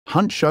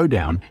Hunt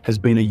Showdown has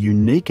been a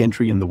unique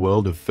entry in the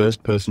world of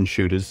first-person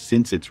shooters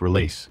since its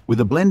release.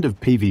 With a blend of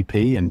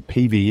PvP and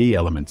PvE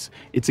elements,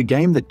 it's a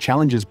game that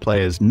challenges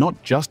players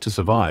not just to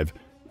survive,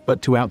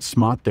 but to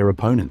outsmart their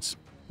opponents.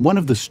 One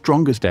of the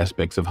strongest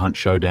aspects of Hunt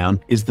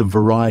Showdown is the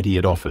variety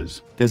it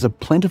offers. There's a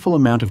plentiful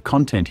amount of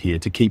content here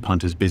to keep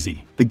hunters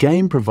busy. The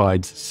game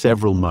provides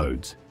several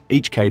modes,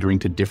 each catering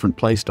to different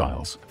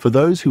playstyles. For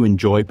those who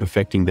enjoy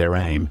perfecting their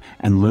aim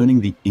and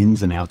learning the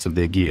ins and outs of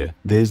their gear,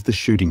 there's the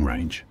shooting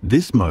range.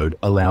 This mode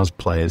allows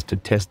players to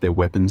test their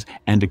weapons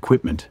and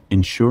equipment,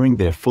 ensuring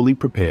they're fully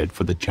prepared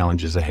for the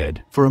challenges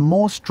ahead. For a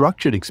more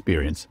structured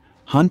experience,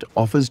 Hunt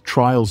offers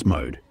Trials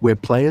mode, where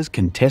players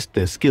can test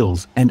their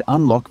skills and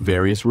unlock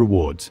various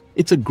rewards.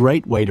 It's a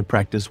great way to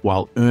practice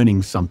while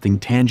earning something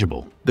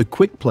tangible. The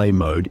Quick Play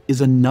mode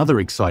is another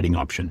exciting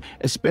option,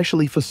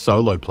 especially for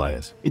solo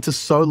players. It's a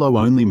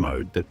solo-only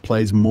mode that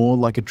plays more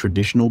like a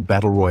traditional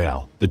battle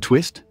royale. The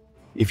twist?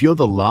 If you're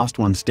the last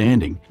one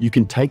standing, you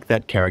can take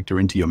that character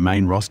into your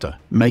main roster,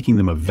 making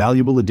them a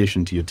valuable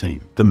addition to your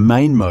team. The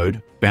main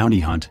mode,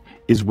 Bounty Hunt,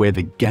 is where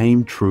the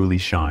game truly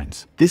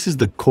shines. This is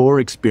the core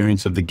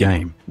experience of the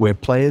game, where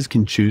players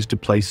can choose to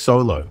play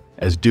solo,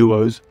 as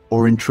duos,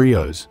 or in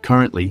trios.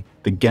 Currently,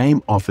 the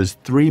game offers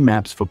 3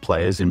 maps for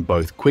players in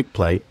both Quick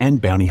Play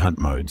and Bounty Hunt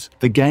modes.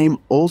 The game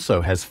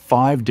also has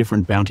 5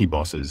 different bounty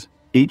bosses,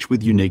 each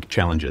with unique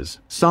challenges.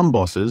 Some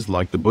bosses,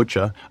 like the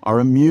Butcher, are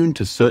immune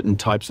to certain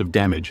types of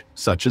damage,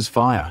 such as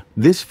fire.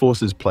 This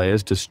forces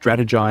players to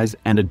strategize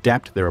and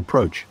adapt their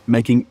approach,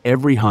 making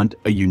every hunt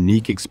a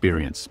unique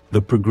experience.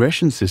 The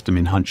progression system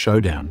in Hunt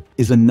Showdown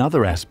is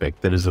another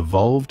aspect that has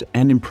evolved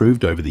and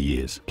improved over the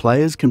years.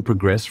 Players can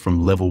progress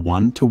from level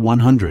 1 to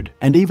 100,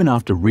 and even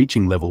after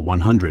reaching level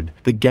 100,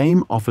 the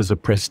game offers a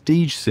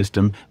prestige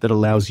system that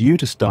allows you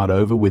to start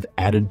over with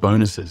added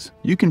bonuses.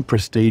 You can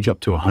prestige up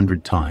to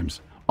 100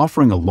 times,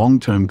 offering a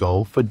long-term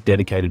goal for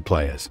dedicated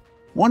players.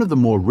 One of the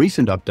more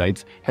recent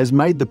updates has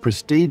made the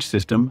prestige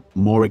system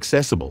more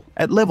accessible.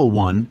 At level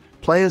 1,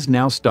 players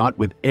now start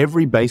with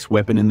every base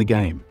weapon in the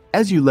game.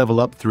 As you level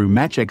up through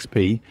match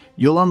XP,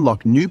 you'll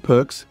unlock new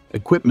perks,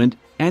 equipment,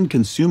 and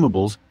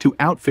consumables to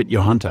outfit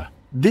your hunter.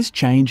 This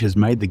change has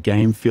made the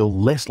game feel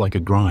less like a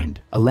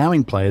grind,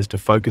 allowing players to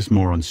focus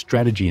more on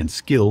strategy and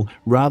skill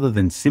rather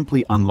than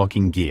simply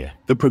unlocking gear.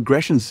 The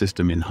progression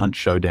system in Hunt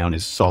Showdown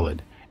is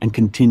solid and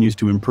continues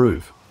to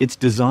improve. It's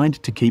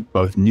designed to keep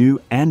both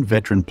new and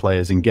veteran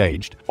players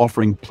engaged,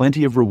 offering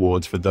plenty of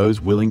rewards for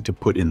those willing to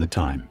put in the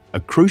time. A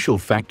crucial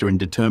factor in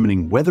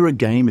determining whether a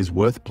game is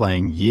worth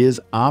playing years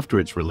after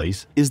its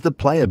release is the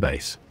player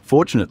base.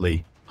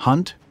 Fortunately,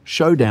 Hunt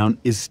Showdown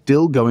is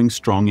still going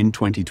strong in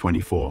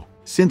 2024.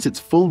 Since its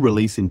full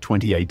release in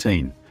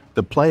 2018,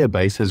 the player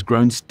base has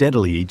grown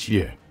steadily each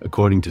year.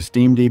 According to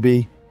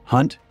SteamDB,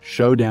 Hunt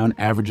Showdown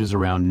averages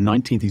around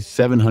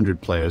 9,700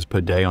 players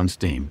per day on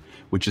Steam,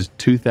 which is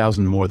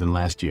 2,000 more than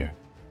last year.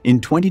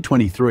 In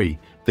 2023,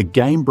 the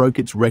game broke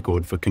its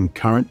record for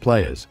concurrent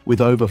players,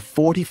 with over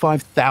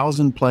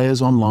 45,000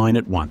 players online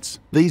at once.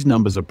 These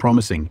numbers are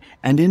promising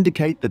and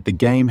indicate that the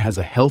game has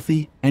a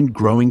healthy and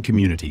growing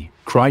community.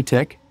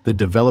 Crytek, the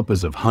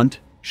developers of Hunt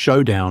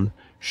Showdown,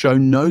 show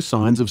no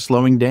signs of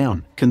slowing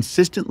down,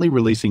 consistently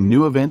releasing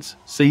new events,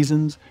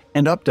 seasons,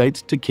 and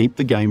updates to keep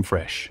the game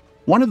fresh.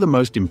 One of the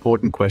most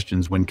important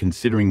questions when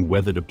considering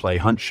whether to play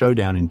Hunt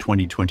Showdown in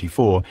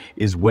 2024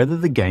 is whether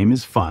the game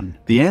is fun.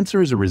 The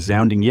answer is a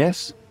resounding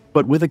yes,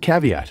 but with a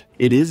caveat.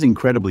 It is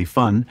incredibly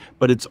fun,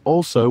 but it's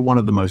also one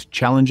of the most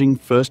challenging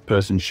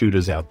first-person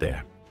shooters out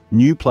there.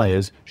 New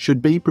players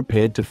should be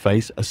prepared to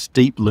face a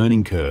steep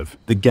learning curve.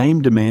 The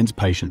game demands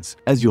patience,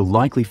 as you'll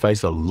likely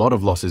face a lot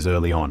of losses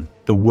early on.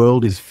 The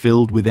world is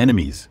filled with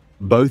enemies,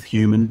 both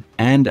human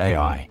and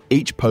AI,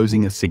 each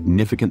posing a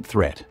significant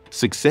threat.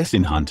 Success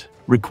in Hunt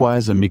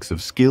requires a mix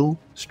of skill,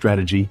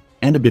 strategy,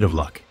 and a bit of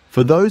luck.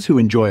 For those who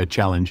enjoy a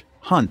challenge,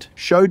 Hunt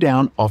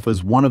Showdown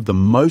offers one of the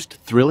most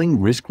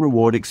thrilling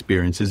risk-reward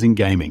experiences in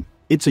gaming.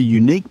 It's a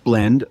unique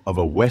blend of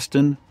a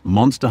Western,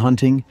 monster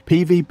hunting,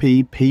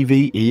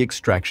 PvP/PvE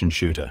extraction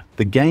shooter.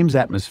 The game's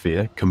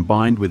atmosphere,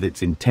 combined with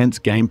its intense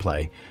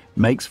gameplay,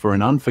 makes for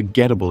an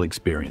unforgettable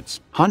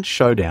experience. Hunt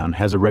Showdown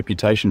has a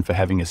reputation for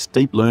having a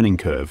steep learning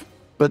curve,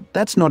 but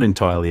that's not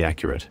entirely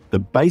accurate. The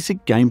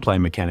basic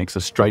gameplay mechanics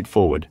are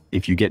straightforward.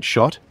 If you get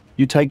shot,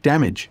 you take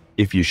damage.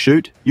 If you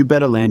shoot, you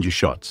better land your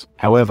shots.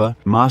 However,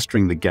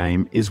 mastering the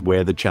game is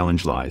where the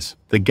challenge lies.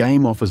 The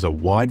game offers a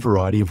wide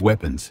variety of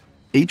weapons,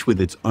 each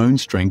with its own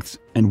strengths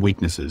and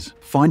weaknesses.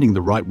 Finding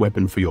the right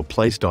weapon for your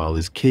playstyle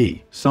is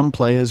key. Some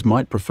players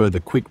might prefer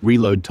the quick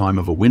reload time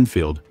of a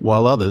Winfield,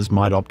 while others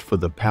might opt for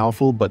the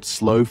powerful but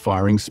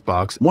slow-firing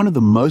sparks. One of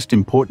the most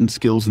important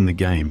skills in the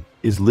game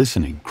is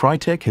listening.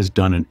 Crytek has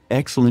done an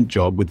excellent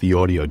job with the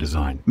audio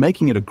design,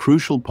 making it a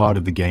crucial part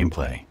of the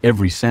gameplay.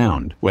 Every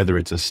sound, whether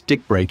it's a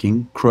stick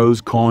breaking, crows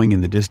cawing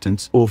in the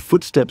distance, or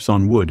footsteps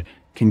on wood,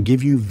 can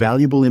give you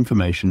valuable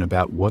information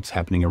about what's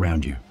happening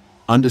around you.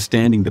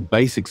 Understanding the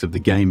basics of the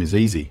game is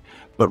easy,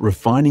 but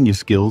refining your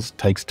skills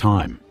takes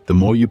time. The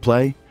more you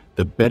play,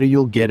 the better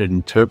you'll get at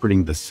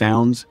interpreting the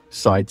sounds,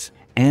 sights,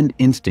 and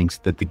instincts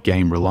that the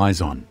game relies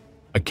on.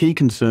 A key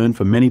concern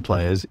for many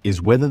players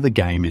is whether the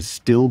game is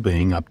still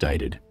being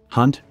updated.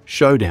 Hunt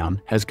Showdown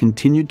has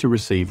continued to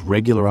receive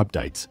regular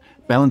updates,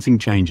 balancing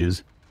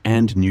changes,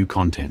 and new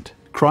content.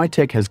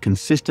 Crytek has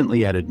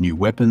consistently added new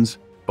weapons,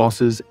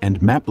 bosses,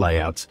 and map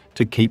layouts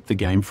to keep the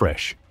game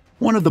fresh.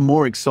 One of the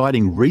more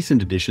exciting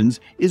recent additions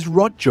is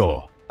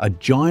Rotjaw, a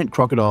giant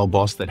crocodile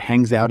boss that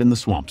hangs out in the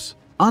swamps.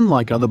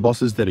 Unlike other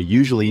bosses that are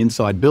usually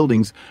inside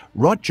buildings,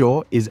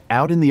 Rotjaw is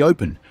out in the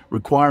open,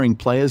 requiring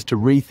players to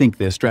rethink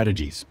their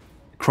strategies.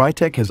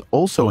 Crytek has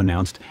also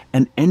announced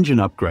an engine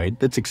upgrade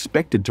that's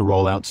expected to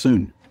roll out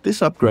soon.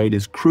 This upgrade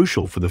is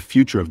crucial for the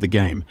future of the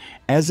game,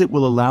 as it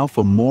will allow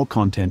for more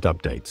content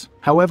updates.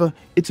 However,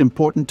 it's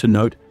important to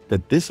note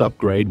that this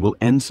upgrade will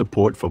end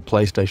support for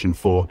PlayStation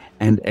 4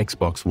 and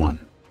Xbox One.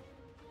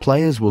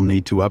 Players will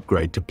need to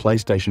upgrade to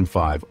PlayStation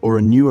 5 or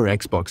a newer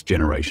Xbox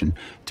generation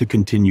to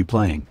continue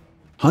playing.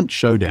 Hunt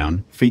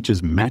Showdown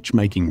features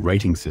matchmaking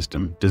rating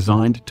system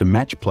designed to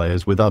match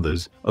players with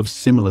others of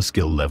similar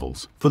skill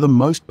levels. For the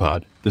most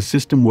part, the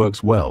system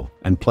works well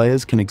and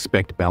players can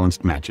expect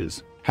balanced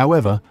matches.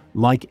 However,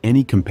 like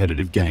any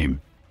competitive game,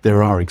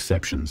 there are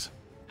exceptions.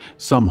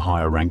 Some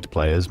higher-ranked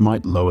players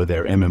might lower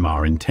their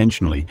MMR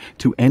intentionally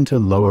to enter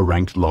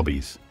lower-ranked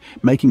lobbies,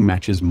 making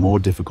matches more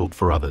difficult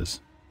for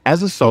others.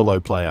 As a solo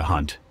player,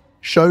 Hunt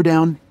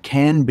Showdown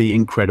can be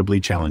incredibly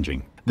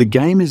challenging. The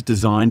game is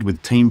designed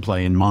with team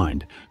play in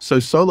mind, so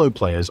solo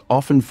players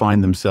often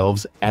find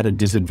themselves at a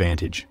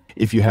disadvantage.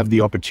 If you have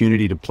the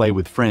opportunity to play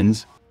with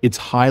friends, it's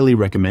highly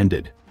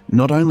recommended.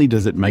 Not only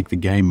does it make the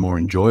game more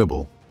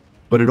enjoyable,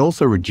 but it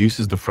also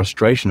reduces the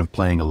frustration of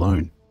playing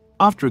alone.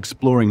 After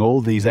exploring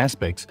all these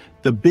aspects,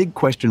 the big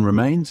question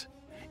remains,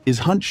 is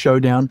Hunt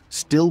Showdown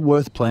still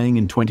worth playing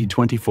in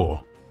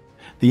 2024?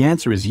 The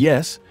answer is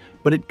yes,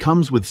 but it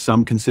comes with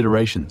some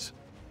considerations.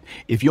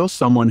 If you're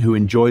someone who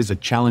enjoys a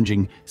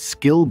challenging,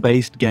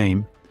 skill-based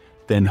game,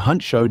 then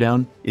Hunt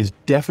Showdown is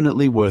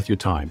definitely worth your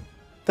time.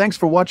 Thanks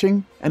for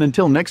watching, and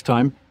until next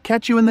time,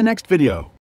 catch you in the next video.